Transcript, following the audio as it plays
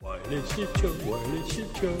wireless shit show, wireless shit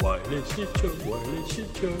show, wireless shit show, wireless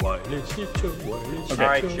shit show, wireless shit show, wireless shit show.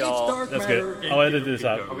 Alright, y'all. That's good. I'll edit this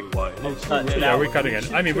out. Yeah, we're cutting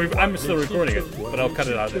it. I mean, I'm still recording it, but I'll cut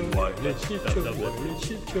it out.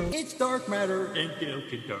 It's dark matter and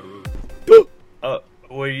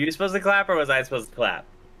were you supposed to clap or was I supposed to clap?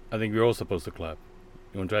 I think we're all supposed to clap.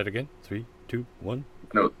 You want to try it again? 3, 2, 1.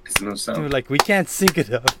 No, it's no sound. Dude, like, we can't sync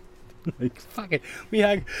it up. Like, fuck it.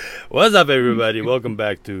 What's up, everybody? Welcome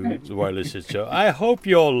back to the Wireless Shit Show. I hope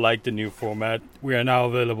you all like the new format. We are now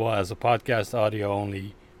available as a podcast audio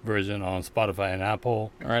only version on Spotify and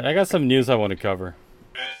Apple. All right, I got some news I want to cover.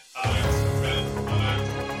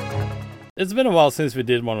 It's been a while since we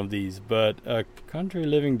did one of these, but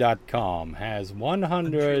countryliving.com has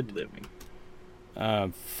 100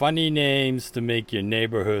 funny names to make your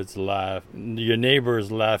neighbors laugh in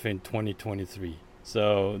 2023.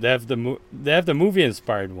 So they have the movie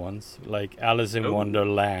inspired ones like Alice in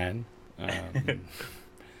Wonderland,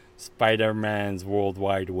 Spider-Man's World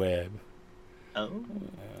Wide Web. Oh,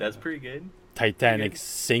 that's pretty good. Titanic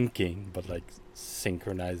sinking, but like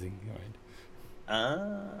synchronizing,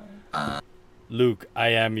 right? Luke, I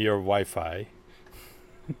am your Wi-Fi.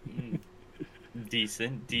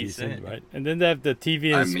 Decent, right? And then they have the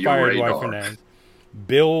TV inspired Wi-Fi names.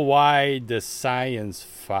 Bill Y, the Science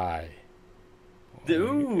Fi.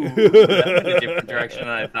 Ooh, that went a different direction than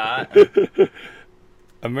I thought.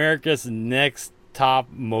 America's Next Top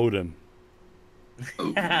Modem.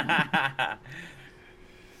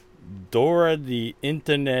 Dora the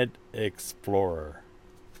Internet Explorer.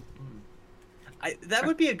 That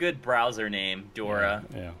would be a good browser name, Dora.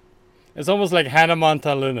 Yeah. It's almost like Hannah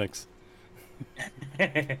Montana Linux.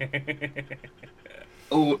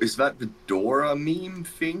 Oh, is that the Dora meme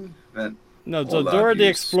thing? No, so Dora the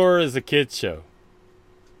Explorer is a kid's show.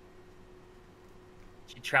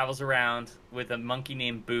 She travels around with a monkey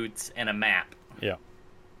named Boots and a map. Yeah.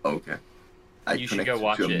 Okay. You should go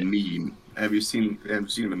watch it. Meme. Have you seen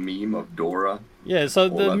the meme of Dora? Yeah, so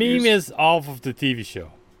the meme is off of the TV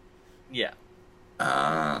show. Yeah.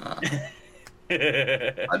 I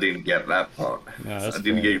didn't get that part. No, I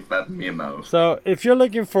didn't get that memo. So if you're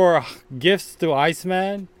looking for gifts to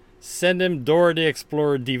Iceman, send him Dora the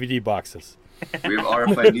Explorer DVD boxes. We have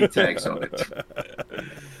RFID tags on it.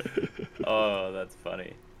 Oh, that's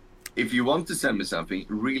funny. If you want to send me something,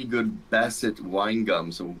 real good Bassett wine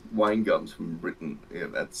gums from Britain. Yeah,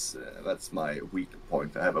 that's my weak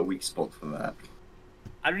point. I have a weak spot for that.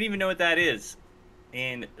 I don't even know what that is.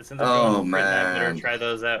 And since I'm going to Britain, I better try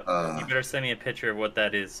those out. You better send me a picture of what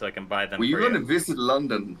that is so I can buy them. Well, you're going to visit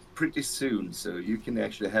London pretty soon, so you can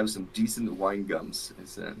actually have some decent wine gums.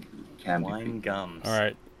 It's wine gums. All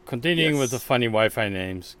right. Continuing with the funny Wi-Fi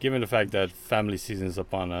names, given the fact that family season is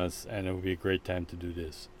upon us, and it would be a great time to do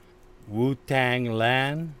this. Wu-Tang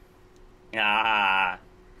Lan.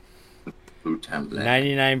 Wu-Tang Lan.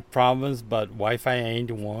 99 problems, but Wi-Fi ain't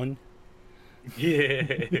one. Yeah.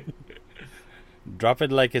 Drop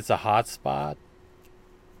it like it's a hotspot.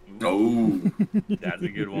 Oh. That's a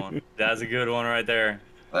good one. That's a good one right there.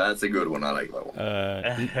 That's a good one. I like that one.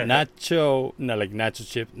 Nacho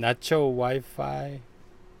chip. Nacho Wi-Fi.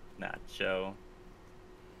 Nacho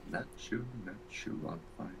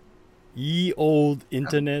Wi-Fi. Ye old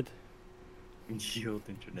internet. Ye old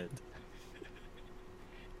internet.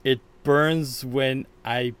 It burns when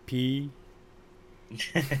I pee.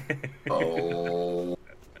 Oh.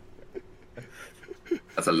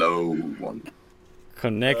 That's a low one.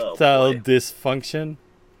 Connectile dysfunction.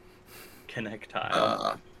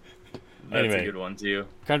 Connectile. That's Anyway, a good one too.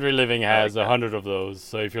 Country Living has 100 of those.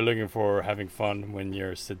 So if you're looking for having fun when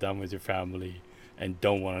you sit down with your family and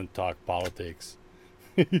don't want to talk politics,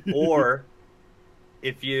 or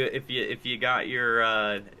if you got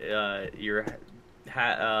your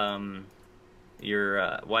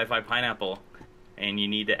Wi-Fi pineapple and you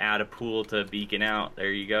need to add a pool to beacon out,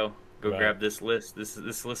 there you go. Go grab this list.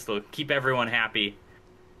 This list will keep everyone happy,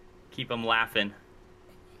 keep them laughing,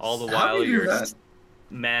 all the while you're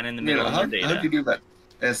man in the middle of your data. How do you do that?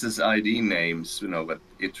 SSID names, that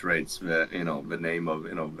iterates the name of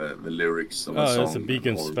the lyrics of a song. Oh, it's a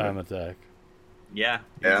beacon spam attack. Yeah,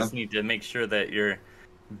 you just need to make sure that you're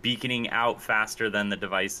beaconing out faster than the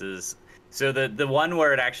devices. So the one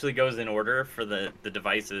where it actually goes in order for the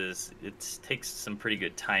devices, it takes some pretty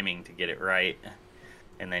good timing to get it right.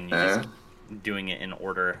 And then you're just doing it in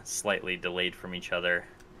order, slightly delayed from each other.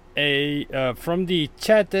 From the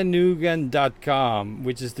Chattanoogan.com,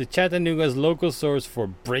 which is the Chattanooga's local source for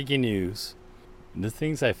breaking news. The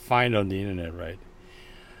things I find on the internet, right?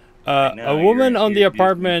 A woman on the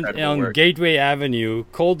apartment on Gateway Avenue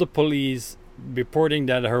called the police reporting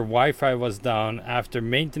that her Wi-Fi was down after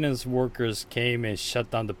maintenance workers came and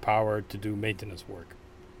shut down the power to do maintenance work.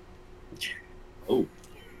 Oh,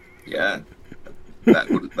 yeah.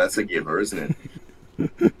 That's a giver, isn't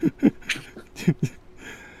it?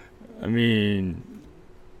 I mean,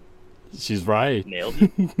 she's right. Nailed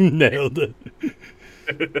it. Nailed it.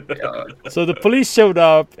 Yeah. So the police showed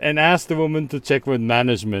up and asked the woman to check with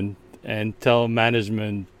management and tell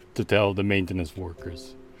management to tell the maintenance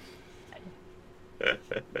workers.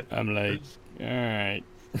 I'm like, all right.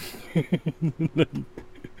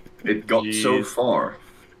 It got so Jeez. far.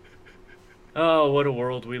 Oh, what a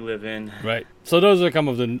world we live in. Right. So those are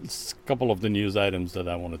couple of the news items that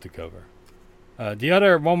I wanted to cover.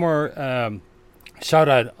 One more shout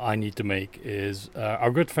out I need to make is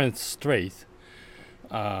our good friend Straith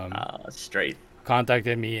Straight.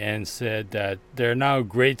 contacted me and said that there are now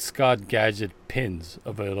Great Scott Gadget pins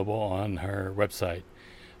available on her website.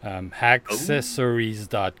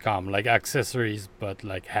 Hackccessories.com, like accessories, but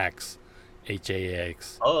like hacks,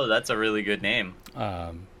 HAX. Oh, that's a really good name.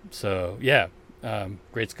 So yeah,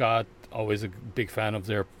 Great Scott, always a big fan of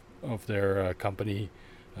their company.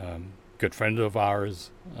 Good friend of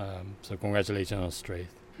ours. So congratulations on Straith.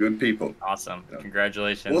 Good people. Awesome. Yeah.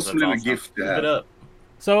 Congratulations. Also, That's a awesome. gift to Keep have. it up.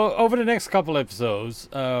 So over the next couple episodes,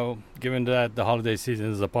 given that the holiday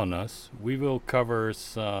season is upon us, we will cover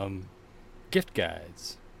some gift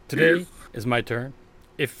guides. Today Yes. is my turn.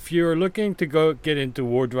 If you're looking to go get into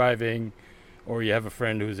war driving, or you have a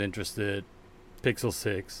friend who's interested, Pixel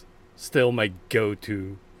 6, still my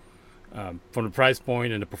go-to. From the price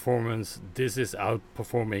point and the performance, this is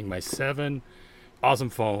outperforming my 7. Awesome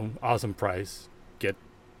phone, awesome price. Get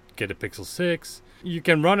a Pixel 6. You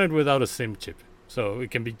can run it without a SIM chip, so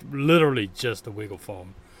it can be literally just a wiggle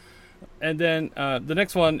phone. And then the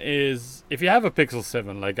next one is, if you have a Pixel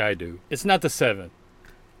 7 like I do, it's not the 7.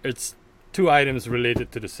 It's 2 items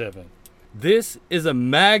related to the 7. This is a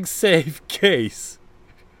MagSafe case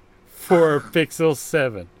for a Pixel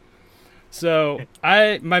 7. So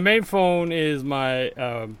my main phone is my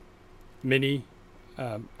mini,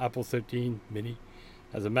 Apple 13 mini,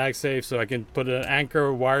 has a MagSafe, so I can put an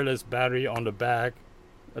Anchor wireless battery on the back,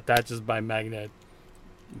 attaches by magnet,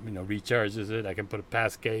 recharges it. I can put a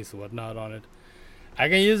pass case or whatnot on it. I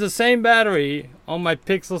can use the same battery on my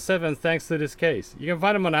Pixel 7 thanks to this case. You can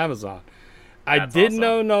find them on Amazon. I That's didn't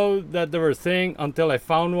awesome. know that they were a thing until I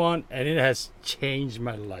found one, and it has changed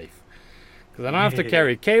my life. Because I don't have to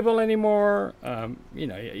carry cable anymore.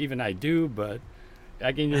 Even I do, but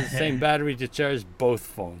I can use the same battery to charge both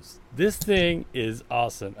phones. This thing is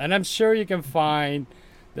awesome. And I'm sure you can find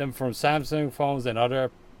them from Samsung phones and other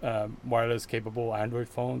wireless capable Android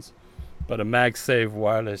phones. But a MagSafe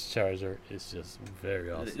wireless charger is just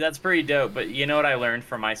very awesome. That's pretty dope. But you know what I learned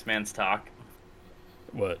from Iceman's talk?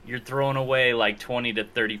 What? You're throwing away like 20 to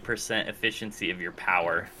 30% efficiency of your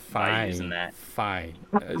power by using that. Fine.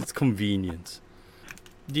 It's convenience.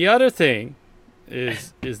 The other thing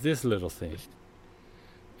is this little thing.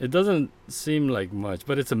 It doesn't seem like much,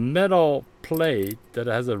 but it's a metal plate that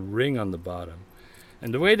has a ring on the bottom.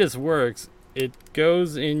 And the way this works, it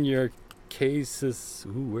goes in your cases.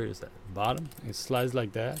 Where is that? Bottom? It slides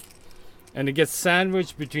like that. And it gets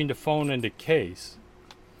sandwiched between the phone and the case.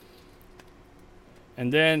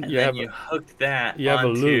 And then And you then have you hook that you have a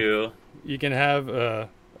onto. loop. You can have I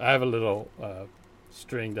have a little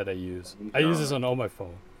string that I use. I use this on all my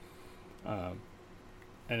phone,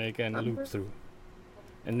 and it can loop through.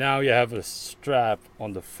 And now you have a strap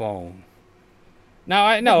on the phone. Now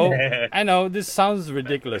I know this sounds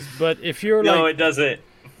ridiculous, but if you're No, like it doesn't.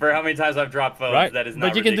 For how many times I've dropped phones, right, that is not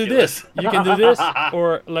but you can do ridiculous. this. You can do this,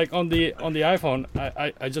 or like on the iPhone,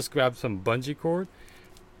 I just grab some bungee cord,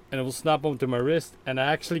 and it will snap onto my wrist, and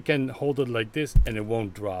I actually can hold it like this, and it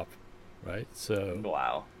won't drop, right? So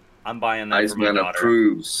Wow. I'm buying that for my Iceman daughter.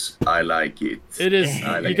 approves. I like it. it is.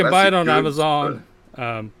 I like You can that's buy a it on good Amazon,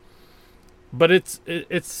 but it's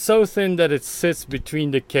so thin that it sits between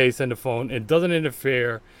the case and the phone. It doesn't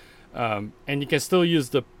interfere, and you can still use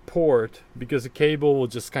the port because the cable will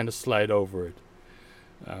just kind of slide over it.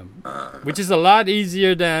 Which is a lot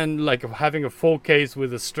easier than like having a full case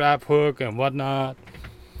with a strap hook and whatnot.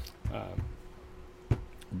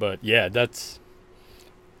 But yeah, this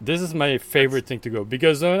is my favorite thing to go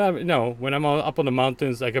because when I'm up on the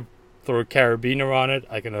mountains, I can throw a carabiner on it.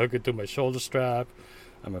 I can hook it to my shoulder strap,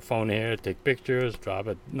 and my phone here, take pictures, drop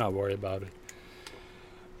it, not worry about it.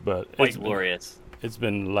 But Quite glorious. It's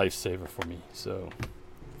been a lifesaver for me. So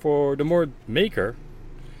for the more maker,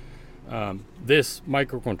 this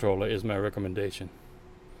microcontroller is my recommendation.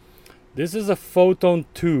 This is a Photon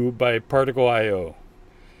 2 by Particle.io.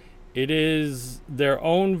 It is their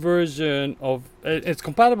own version of. It's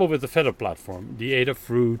compatible with the Feather platform, the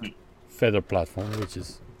Adafruit Feather platform, which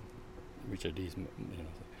are these.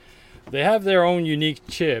 They have their own unique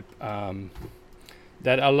chip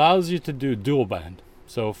that allows you to do dual band,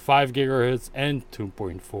 so 5 gigahertz and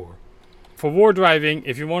 2.4. For war driving,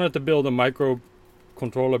 if you wanted to build a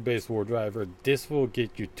microcontroller-based war driver, this will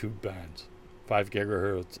get you 2 bands, 5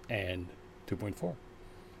 gigahertz and 2.4.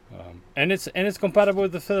 And it's compatible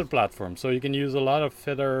with the Feather platform, so you can use a lot of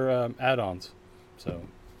Feather add-ons. So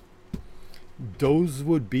those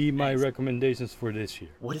would be my recommendations for this year.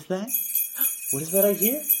 What is that? What is that I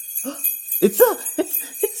hear? It's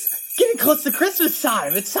getting close to Christmas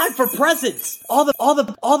time. It's time for presents. All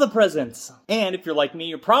the presents. And if you're like me,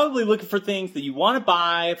 you're probably looking for things that you want to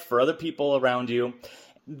buy for other people around you.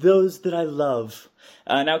 Those that I love.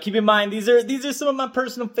 Now keep in mind, these are some of my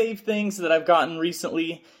personal fave things that I've gotten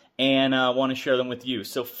recently, and I want to share them with you.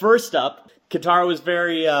 So first up, Katara was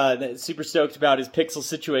very super stoked about his Pixel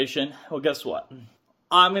situation. Well, guess what?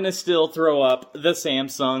 I'm gonna still throw up the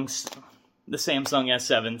Samsung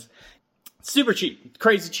S7s. Super cheap,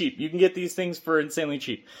 crazy cheap. You can get these things for insanely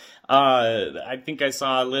cheap. I think I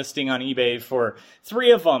saw a listing on eBay for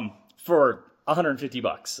 3 of them for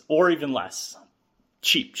 $150 or even less.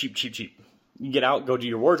 Cheap. You can get out, go do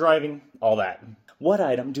your war driving, all that. What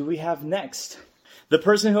item do we have next? The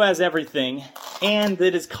person who has everything and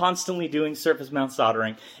that is constantly doing surface mount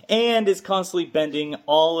soldering and is constantly bending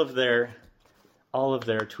all of their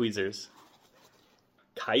tweezers.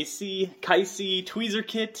 Kaisi tweezer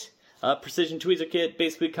kit, precision tweezer kit,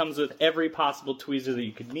 basically comes with every possible tweezer that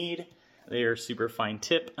you could need. They are super fine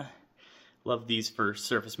tip. Love these for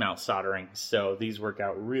surface mount soldering, so these work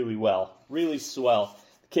out really well, really swell.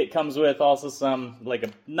 The kit comes with also some, like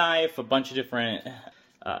a knife, a bunch of different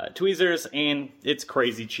tweezers, and it's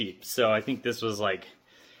crazy cheap. So I think this was like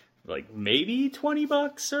maybe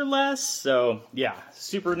 $20 or less. So yeah,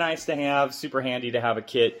 super nice to have, super handy to have a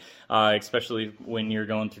kit, especially when you're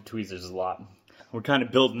going through tweezers a lot. We're kind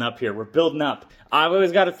of building up here. We're building up. I've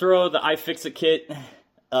always got to throw the iFixit kit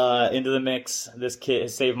into the mix. This kit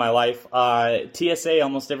has saved my life. TSA,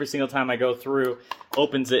 almost every single time I go through,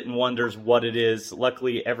 opens it and wonders what it is.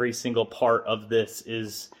 Luckily, every single part of this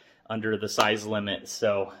is under the size limit,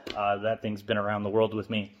 so that thing's been around the world with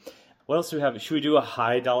me. What else do we have? Should we do a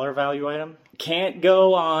high dollar value item? Can't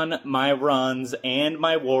go on my runs and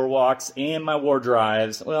my war walks and my war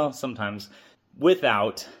drives, well, sometimes,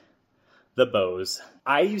 without the bows.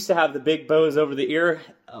 I used to have the big bows over the ear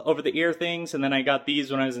things, and then I got these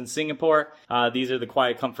when I was in Singapore. These are the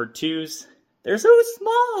Quiet Comfort 2s. They're so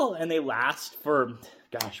small, and they last for,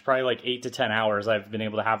 gosh, probably like 8 to 10 hours. I've been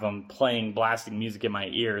able to have them playing, blasting music in my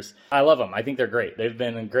ears. I love them. I think they're great. They've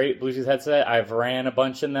been a great Bluetooth headset. I've ran a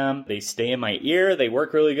bunch in them. They stay in my ear. They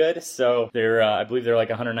work really good. So they're, I believe they're like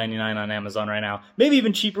 $199 on Amazon right now. Maybe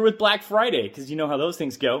even cheaper with Black Friday, because you know how those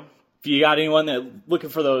things go. If you got anyone that looking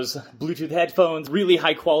for those Bluetooth headphones, really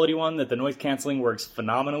high quality one that the noise canceling works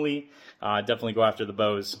phenomenally, definitely go after the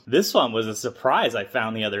Bose. This one was a surprise I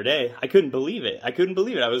found the other day. I couldn't believe it.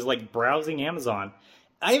 I was like browsing Amazon.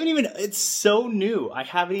 It's so new. I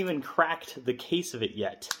haven't even cracked the case of it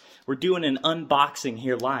yet. We're doing an unboxing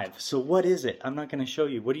here live. So what is it? I'm not going to show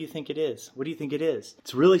you. What do you think it is? What do you think it is?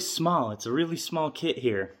 It's really small. It's a really small kit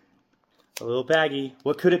here. A little baggy.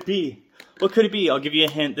 What could it be? What could it be? I'll give you a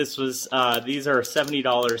hint. These are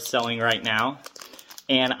 $70 selling right now.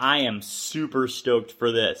 And I am super stoked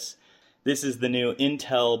for this. This is the new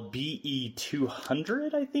Intel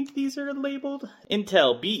BE200, I think these are labeled.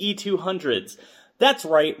 Intel BE200s. That's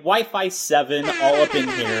right, Wi-Fi 7 all up in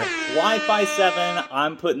here. Wi-Fi 7,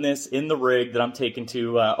 I'm putting this in the rig that I'm taking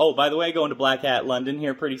to, oh, by the way, going to Black Hat London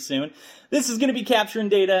here pretty soon. This is going to be capturing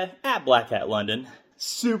data at Black Hat London.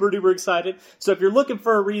 Super duper excited. So if you're looking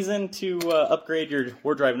for a reason to upgrade your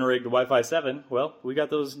war driving rig to Wi-Fi 7, well, we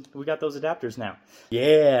got those adapters now.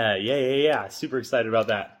 Yeah. Super excited about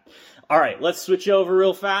that. All right, let's switch over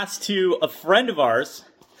real fast to a friend of ours,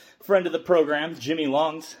 friend of the program, Jimmy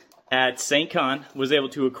Longs at St. Con, was able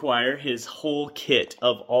to acquire his whole kit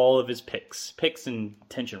of all of his picks and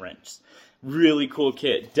tension wrenches. Really cool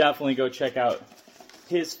kit. Definitely go check out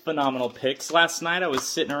his phenomenal picks. Last night I was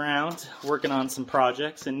sitting around working on some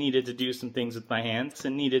projects and needed to do some things with my hands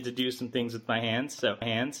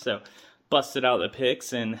so busted out the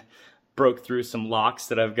picks and broke through some locks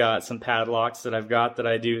that I've got, some padlocks that I've got that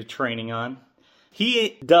I do training on.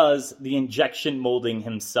 He does the injection molding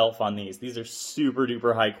himself on these. These are super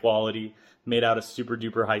duper high quality, made out of super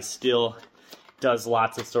duper high steel. Does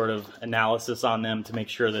lots of sort of analysis on them to make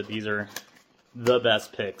sure that these are the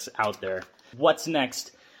best picks out there. What's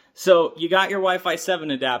next? So you got your Wi-Fi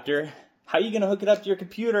 7 adapter. How are you going to hook it up to your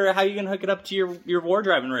computer? How are you going to hook it up to your war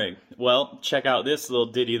driving rig? Well, check out this little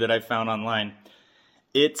ditty that I found online.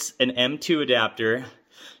 It's an M2 adapter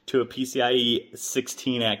to a PCIe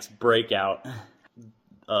 16X breakout.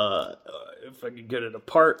 If I can get it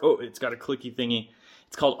apart. Oh, it's got a clicky thingy.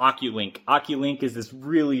 It's called OcuLink. OcuLink is this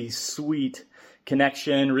really sweet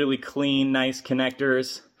connection, really clean, nice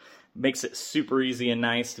connectors. Makes it super easy and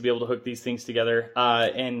nice to be able to hook these things together.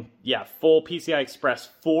 And yeah, full PCI Express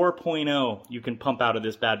 4.0 you can pump out of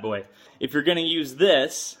this bad boy. If you're going to use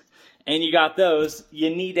this and you got those, you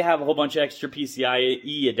need to have a whole bunch of extra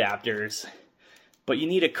PCIe adapters. But you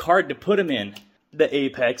need a card to put them in. The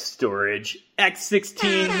Apex Storage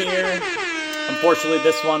X16 here. Unfortunately,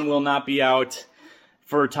 this one will not be out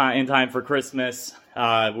in time for Christmas.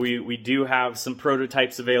 We do have some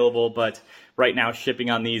prototypes available, but right now shipping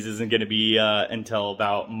on these isn't going to be until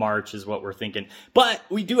about March is what we're thinking. But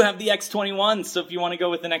we do have the X21, so if you want to go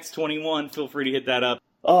with an X21, feel free to hit that up.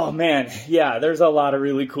 Oh man, yeah, there's a lot of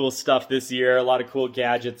really cool stuff this year, a lot of cool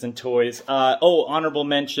gadgets and toys. Honorable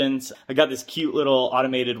mentions. I got this cute little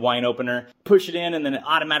automated wine opener. Push it in and then it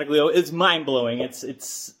automatically, it's mind-blowing.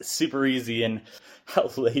 It's super easy, and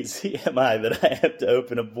how lazy am I that I have to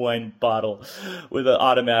open a wine bottle with an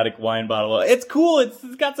automatic wine bottle? It's cool, it's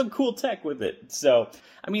got some cool tech with it. So,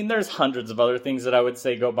 I mean, there's hundreds of other things that I would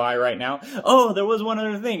say go by right now. Oh, there was one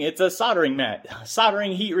other thing. It's a soldering mat.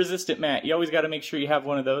 Soldering heat-resistant mat. You always got to make sure you have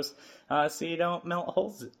one of those so you don't melt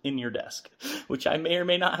holes in your desk, which I may or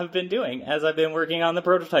may not have been doing as I've been working on the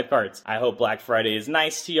prototype cards. I hope Black Friday is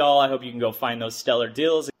nice to y'all. I hope you can go find those stellar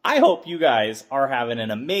deals. I hope you guys are having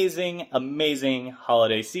an amazing, amazing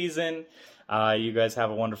holiday season. You guys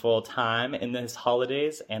have a wonderful time in this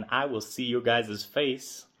holidays, and I will see you guys'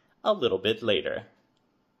 face a little bit later.